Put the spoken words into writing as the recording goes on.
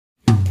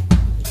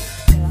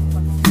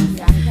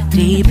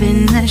Deep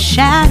in the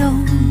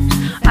shadows,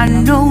 I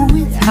know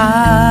it's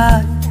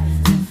hard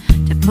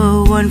to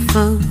put one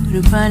foot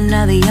in front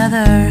of the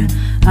other.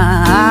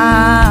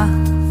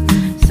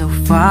 So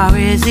far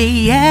as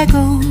the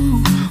echo,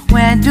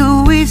 where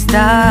do we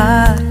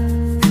start?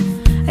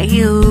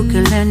 You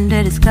can learn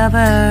to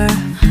discover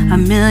a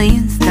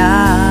million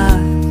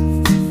stars.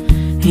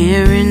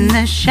 Here in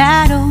the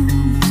shadows,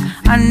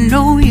 I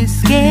know you're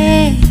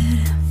scared.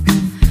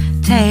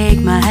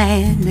 Take my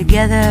hand,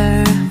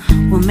 together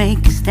we'll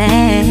make a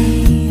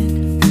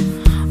stand.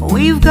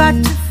 We've got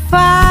to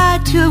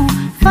fight to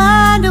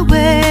find a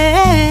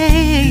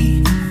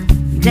way.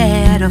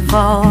 Dare to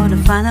fall to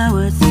find out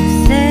what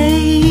to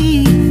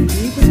say.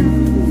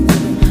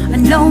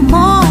 No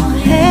more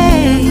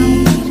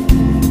hate.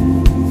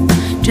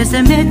 Just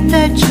admit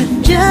that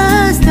you're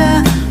just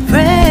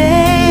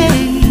afraid.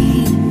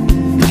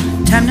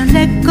 Time to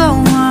let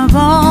go of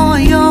all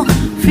your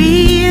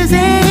fears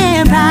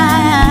and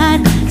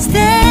pride.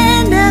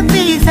 Stand up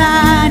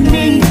beside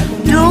me,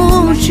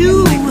 don't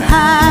you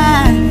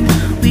hide.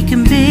 We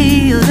can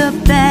build a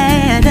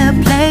better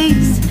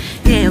place.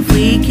 If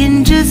we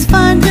can just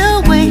find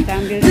a way,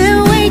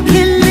 then we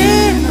can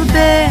live a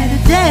better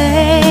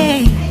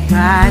day.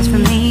 Rise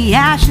from the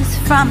ashes,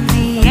 from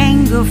the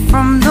anger,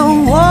 from the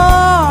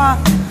war.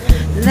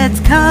 Let's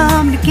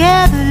come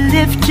together,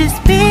 lift your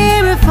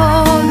spirit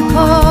for the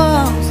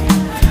cause.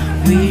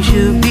 We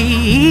should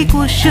be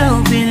equal,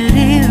 should be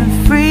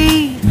living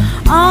free.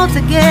 All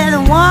together,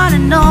 one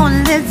and all,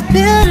 let's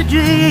build a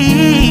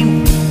dream.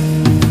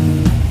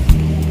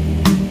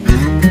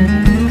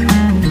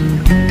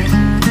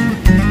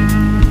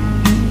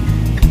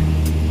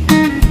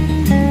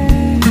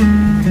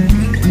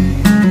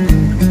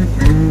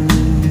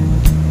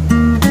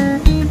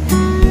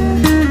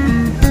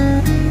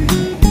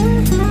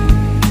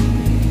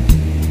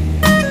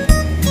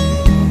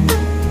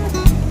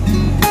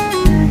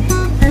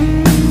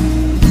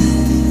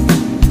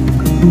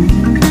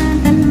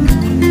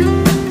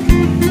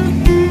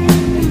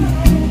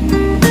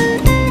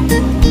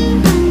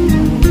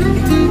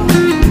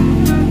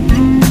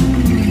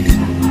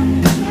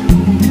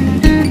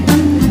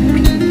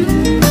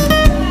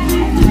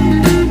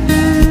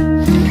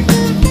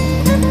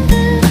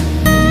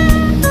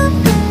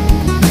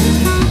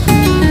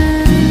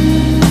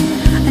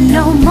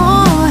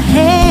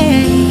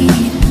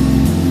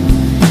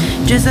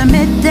 Just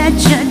admit that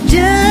you're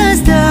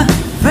just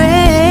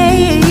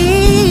afraid.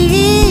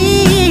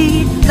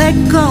 Let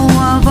go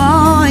of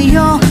all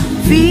your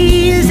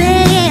fears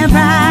and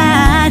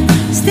pride.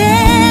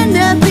 Stand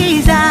up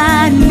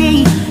beside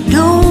me,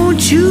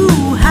 don't you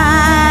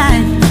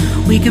hide.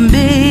 We can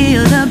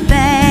build a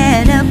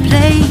better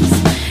place.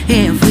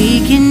 If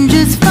we can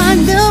just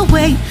find a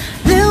way,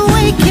 then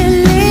we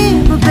can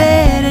live a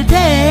better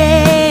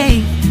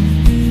day.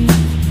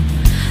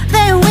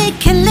 Then we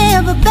can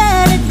live a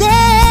better day.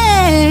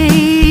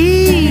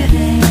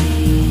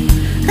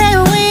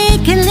 Then we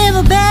can live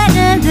a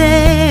better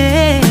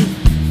day.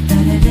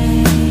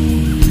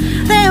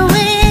 Then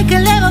we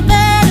can live a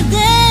better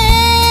day.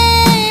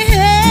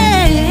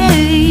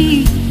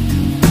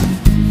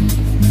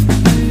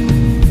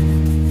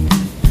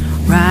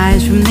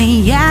 Rise from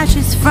the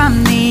ashes,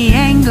 from the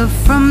anger,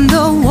 from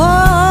the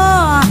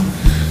war.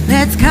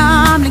 Let's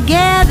come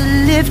together,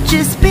 lift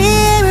your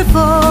spirit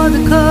for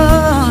the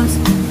cause.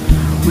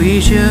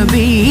 We should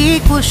be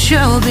equal,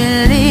 should be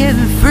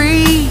living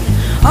free.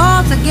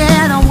 All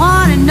together,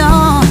 one and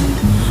all.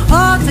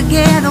 All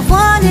together,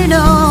 one and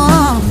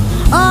all.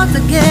 All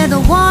together,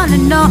 one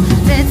and all.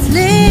 Let's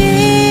live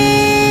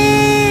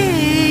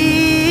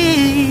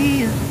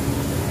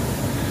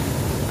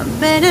a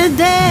better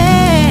day.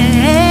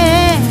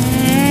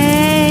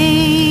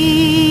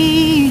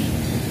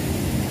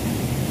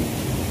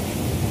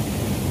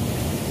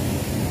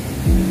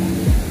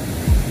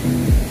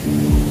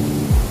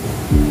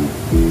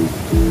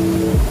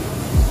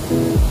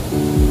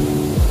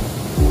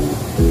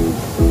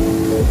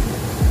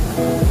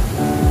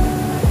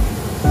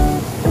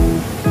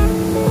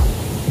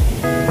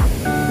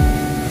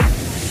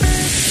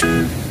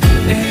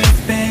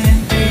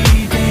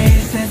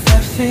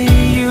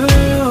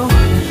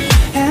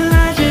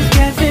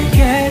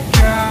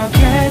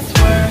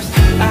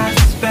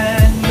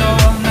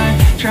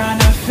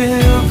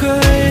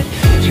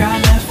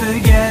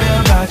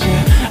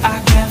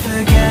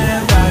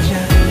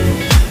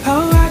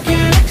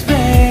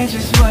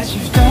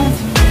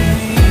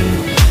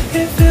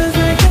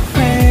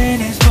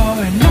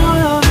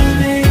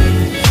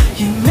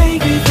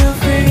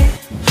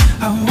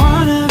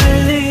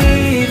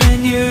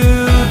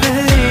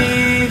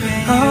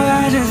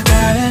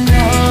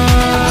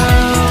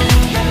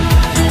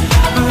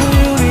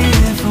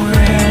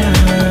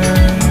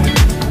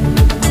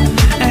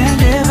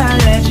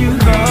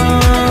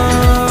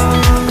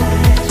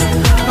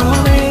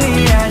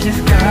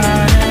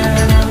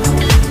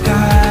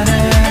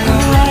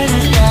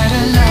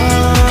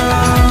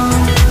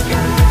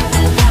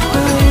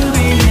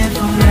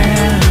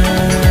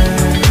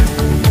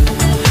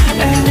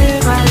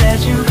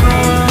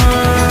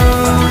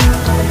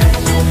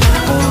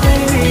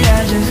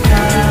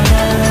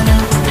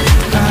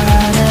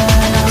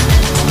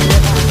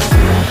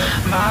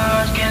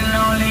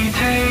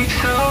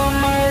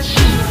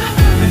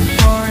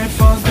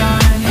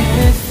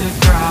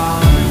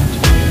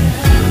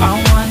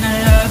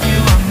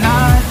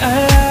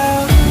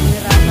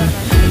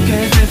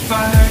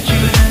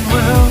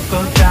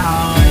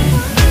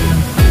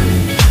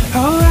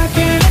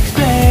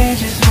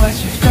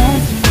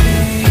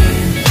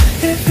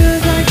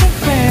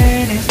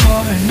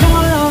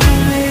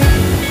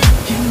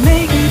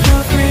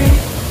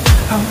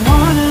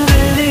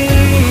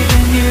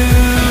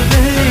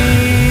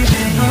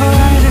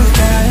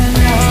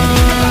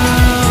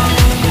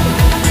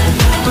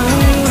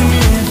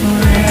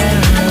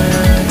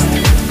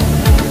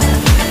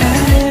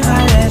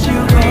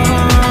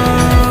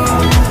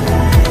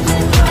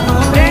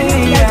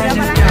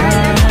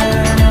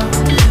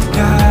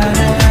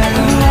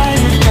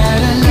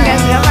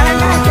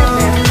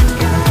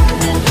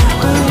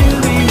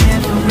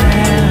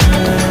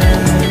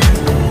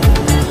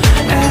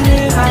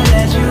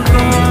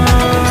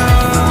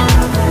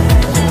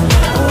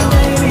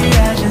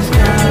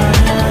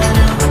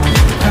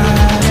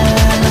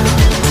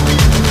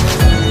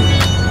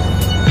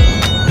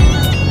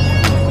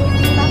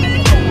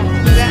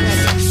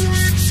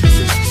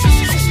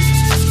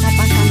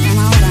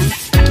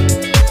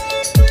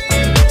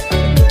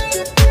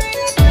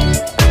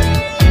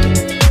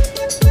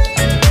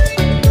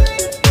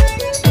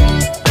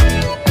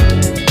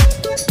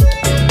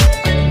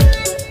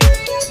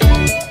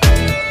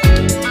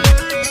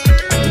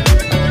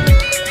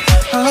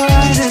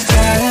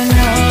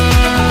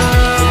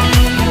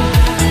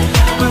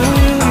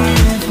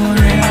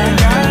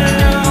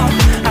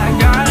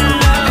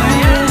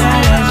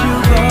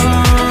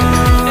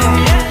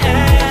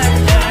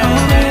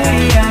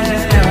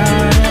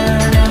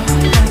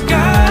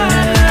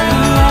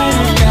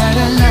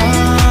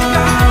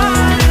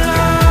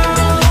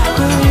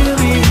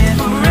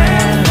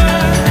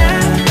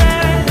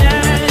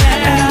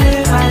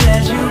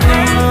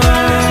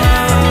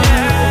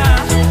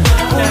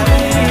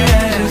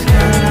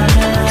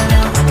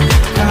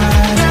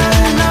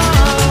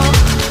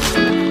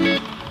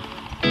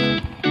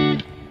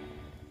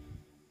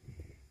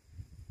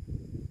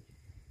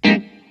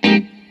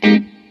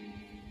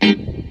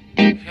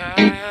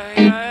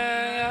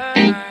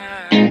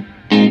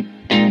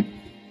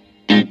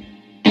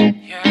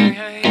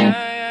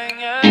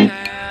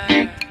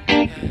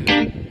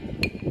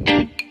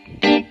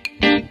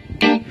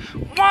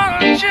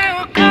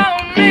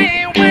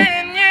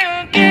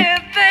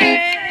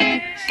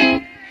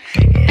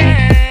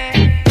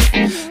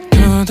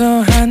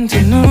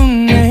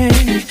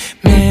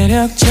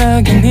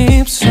 매력적인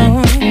입술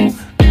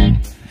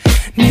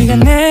네가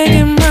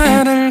내게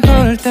말을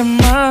걸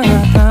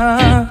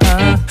때마다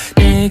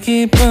내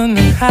기분은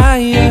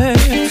higher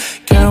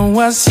Girl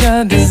what's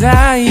your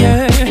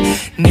desire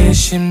내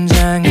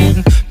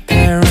심장은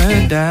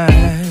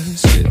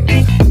paradise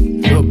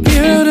You're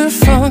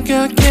beautiful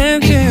girl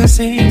can't you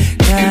see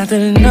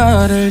다들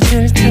너를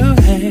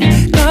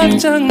질투해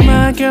걱정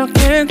마 girl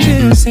can't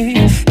you see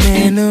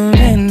내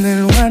눈엔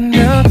늘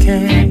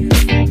완벽해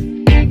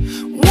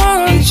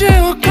Won't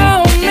you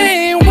call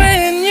me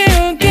when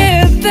you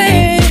get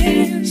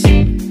this?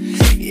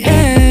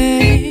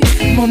 Yeah,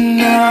 못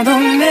나도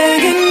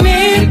내겐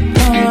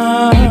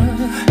미워.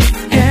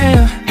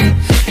 Yeah,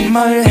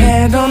 뭘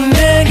해도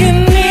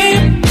내겐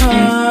미워.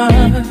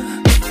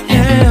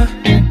 Yeah,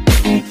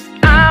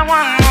 I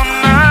want more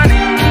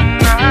money,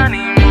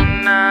 money, more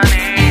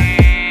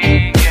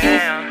money.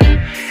 Yeah,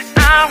 I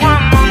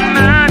want more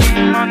money,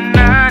 more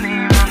money,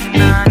 more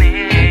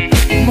money.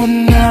 못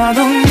나도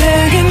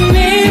내겐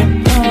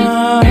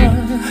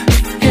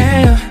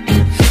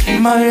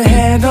뭘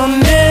해도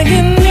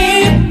내겐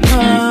미워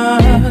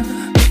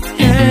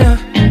Yeah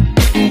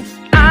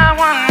I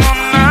want more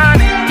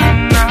money, more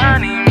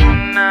money, more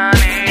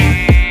money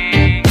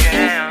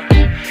Yeah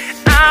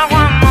I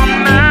want more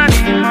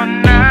money, more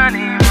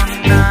money, more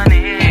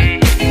money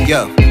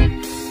Yo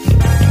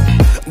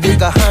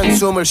네가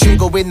한숨을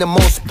쉬고 있는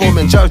모습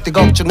보면 절대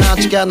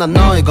걱정하지 않아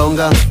너의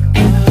건강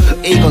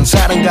이건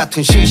사랑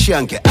같은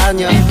시시한 게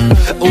아니야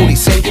우리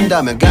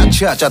생긴다면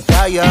같이 하자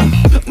다야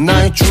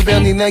나의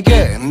주변이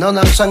내게 넌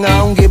항상 I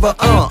don't give a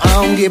I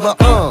don't give a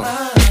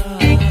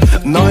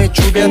너의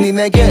주변이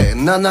내게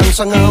난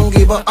항상 I don't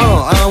give a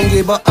I don't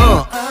give a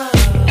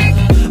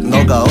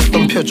너가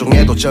어떤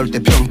표정에도 절대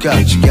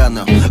평가하지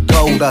않아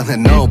거울 안에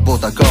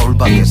너보다 거울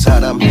밖의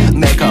사람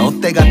내가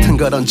어때 같은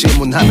그런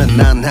질문하면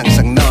난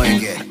항상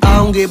너에게 I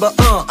don't give a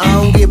I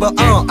don't give a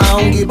I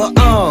don't give a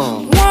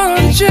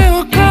Won't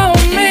you call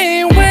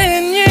me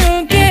when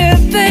you get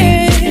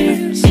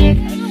this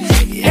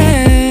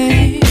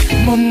Yeah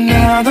못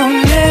나도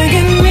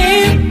내겐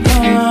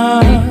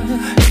미워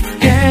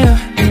Yeah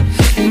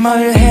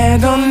뭘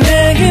해도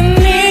내겐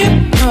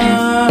미워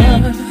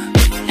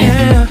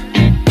Yeah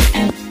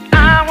I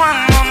want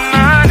more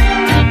money,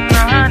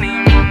 money,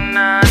 more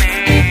money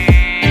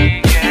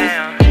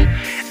Yeah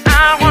I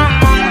want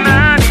more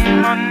money,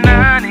 more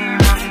money,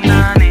 more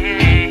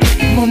money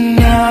못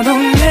나도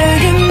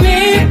내겐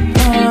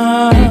미워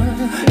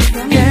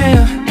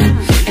Yeah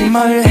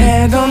뭘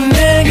해도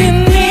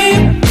내겐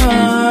미워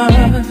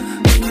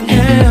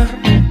Yeah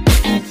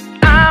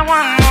I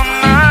want more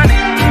money,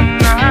 more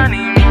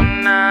money, more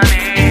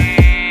money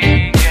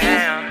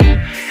Yeah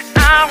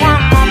I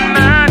want more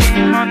money,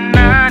 more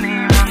money,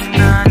 more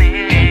money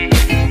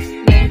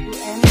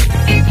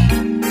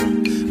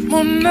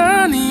more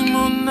money,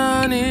 more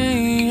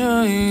money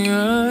yeah,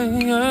 yeah,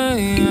 yeah,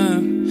 yeah.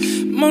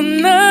 More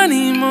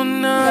money, more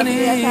money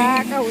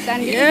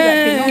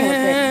yeah.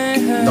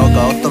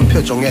 너가 어떤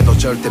표정에도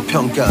절대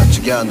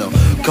평가하지 않아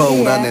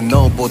거울 안에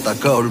너보다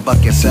거울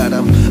밖의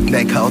사람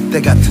내가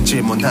어때 같은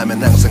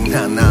질문하면 항상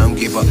난 I don't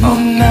give a 못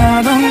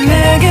나도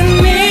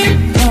내겐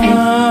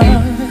미워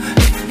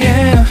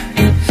Yeah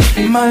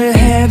뭘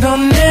해도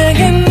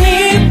내겐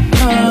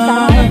미워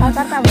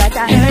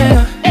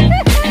Yeah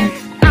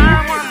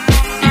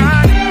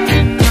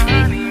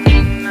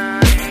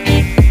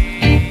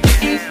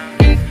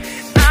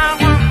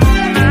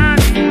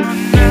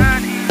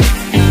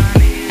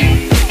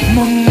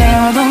못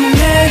나도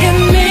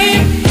내겐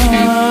미워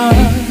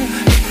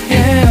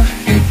Yeah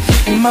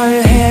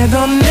뭘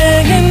해도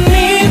내겐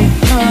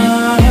미워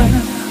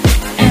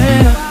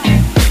Yeah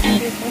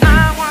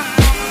I want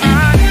more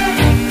money,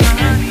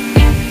 money,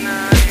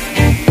 money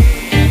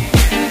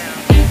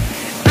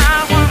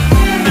I want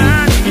more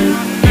money,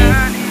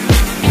 money,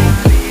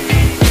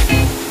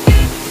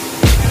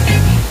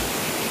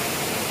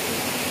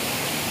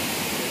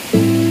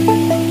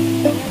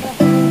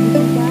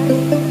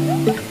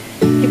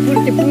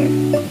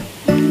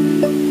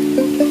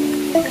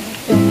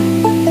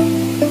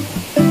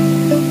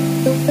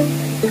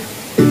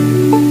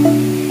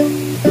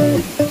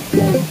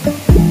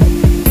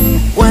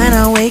 When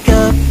I wake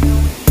up,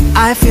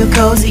 I feel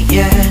cozy,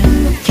 yeah.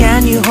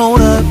 Can you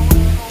hold up?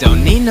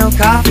 Don't need no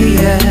coffee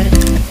yet.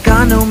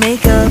 Got no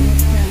makeup.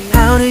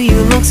 How do you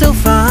look so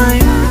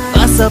fine?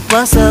 Bust up,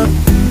 bust up.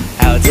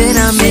 How did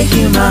I make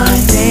you mine?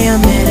 Stay a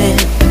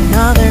minute,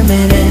 another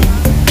minute.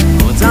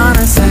 Hold on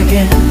a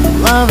second,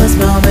 love this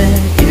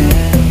moment,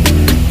 yeah.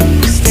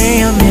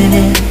 Stay a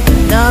minute,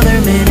 another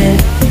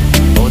minute.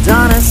 Hold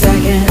on a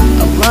second,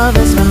 I love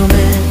this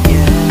moment,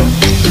 yeah.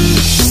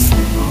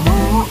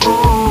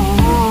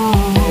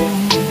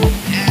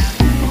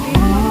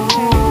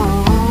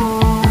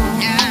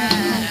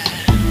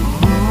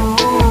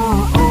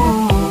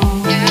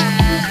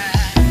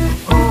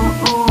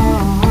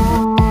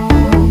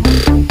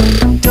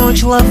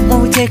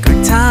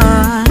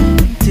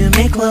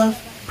 love.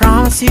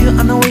 Promise you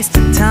I'm not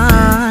wasting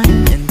time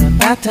in the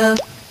bathtub.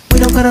 We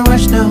don't gotta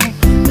rush, no.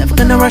 Never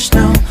gonna rush,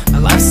 no. My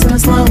life's in a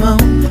slow-mo,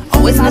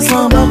 always in a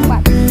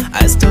slow-mo.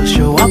 I still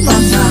show up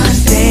on time.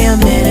 Stay a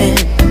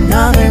minute,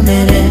 another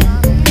minute.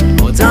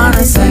 Hold on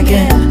a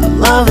second, I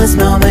love this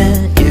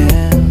moment,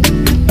 yeah.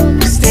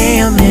 Stay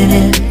a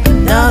minute,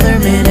 another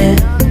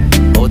minute.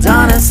 Hold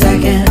on a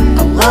second,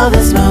 I love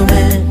this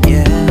moment,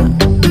 yeah.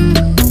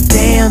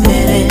 Stay a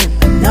minute,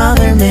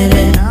 another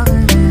minute.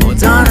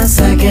 Hold on a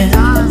second,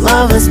 I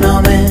love this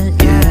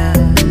moment, yeah.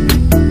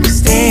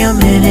 Stay a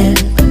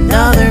minute,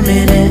 another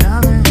minute.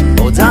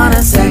 Hold on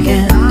a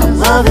second, I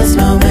love this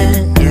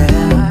moment, yeah.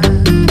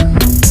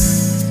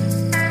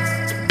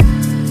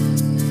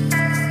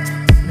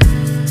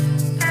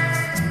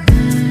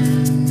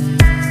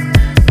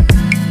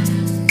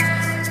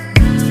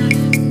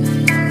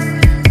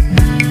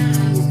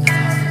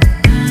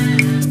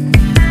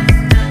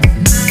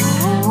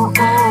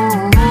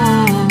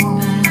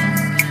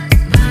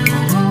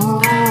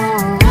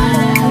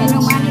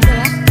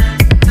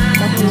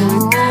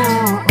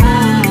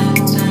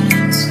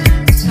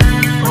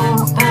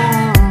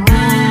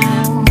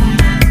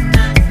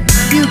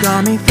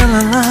 Got me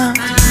feeling loved,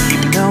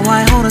 even though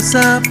I hold us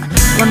up.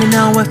 Let me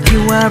know if you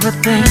ever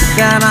think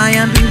that I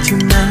am being too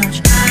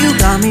much. You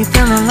got me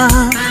feeling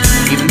loved,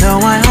 even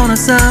though I hold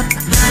us up.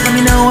 Let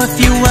me know if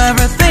you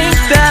ever think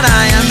that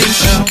I am being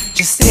so.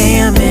 Just stay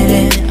a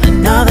minute,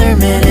 another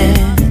minute.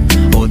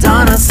 Hold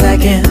on a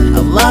second, I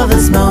love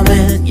this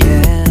moment,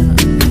 yeah.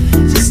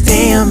 Just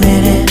stay a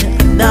minute,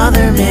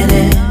 another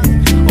minute.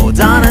 Hold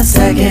on a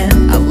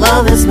second, I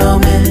love this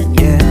moment,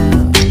 yeah.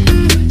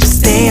 Just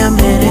stay a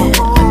minute,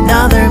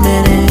 another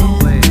minute.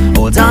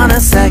 Hold on a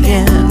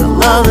second, I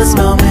love this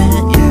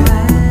moment,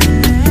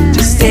 yeah.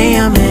 Just stay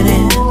a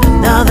minute,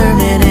 another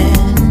minute.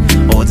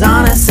 Hold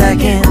on a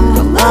second,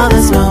 I love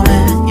this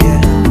moment,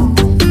 yeah.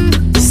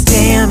 Just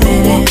stay a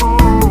minute.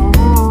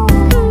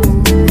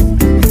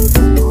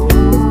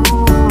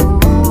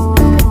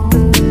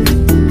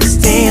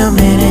 Stay a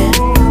minute.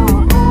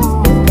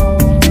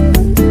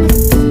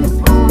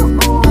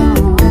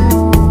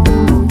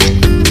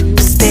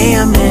 Stay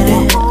a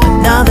minute,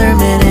 another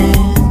minute.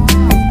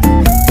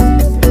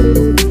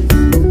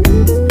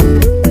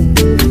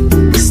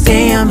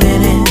 Stay a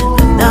minute,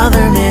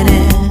 another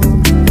minute.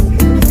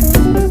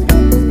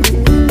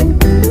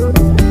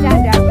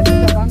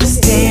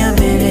 Stay a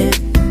minute.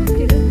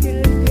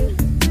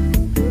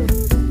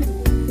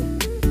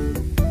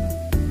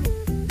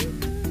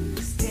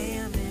 Stay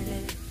a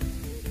minute.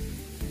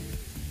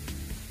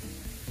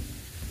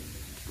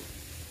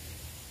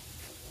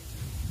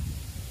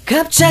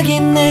 갑자기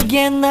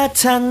내게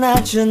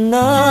나타나준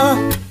너.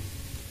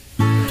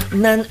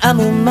 난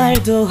아무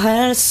말도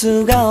할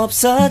수가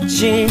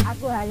없었지.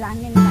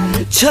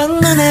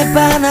 첫눈에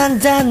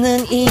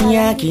반한다는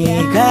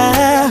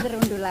이야기가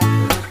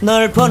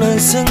널 보는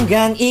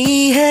순간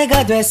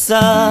이해가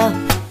됐어.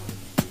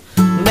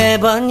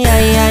 매번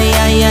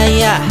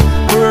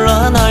야야야야야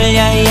불러 널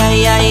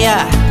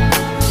야야야야.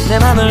 내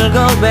맘을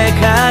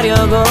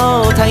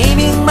고백하려고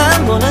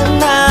타이밍만 보는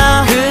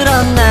나.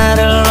 그런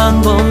나를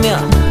넌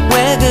보며